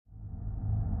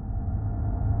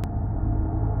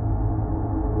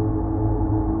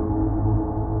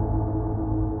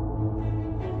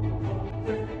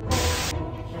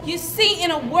see,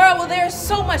 in a world where there is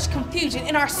so much confusion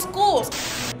in our schools,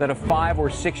 that a 5- or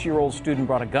 6-year-old student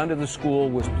brought a gun to the school,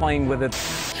 was playing with it.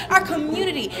 our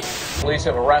community. Police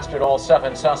have arrested all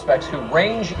 7 suspects who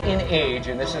range in age,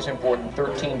 and this is important,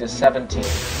 13 to 17.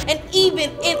 And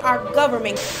even in our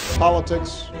government.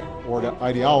 Politics or the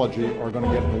ideology are going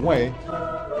to get in the way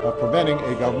of preventing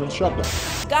a government shutdown.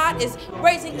 God is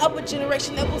raising up a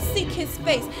generation that will seek His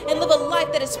face and live a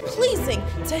life that is pleasing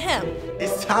to Him.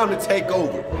 It's time to take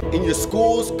over in your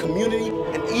schools, community,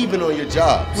 and even on your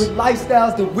jobs. With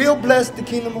lifestyles that will bless the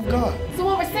kingdom of God. So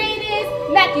what we're saying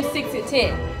is Matthew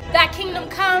 6:10. Thy kingdom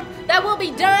come, that will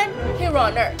be done here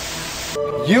on earth.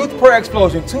 Youth Prayer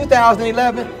Explosion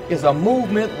 2011 is a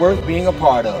movement worth being a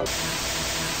part of.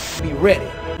 Be ready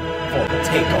for the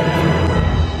takeover.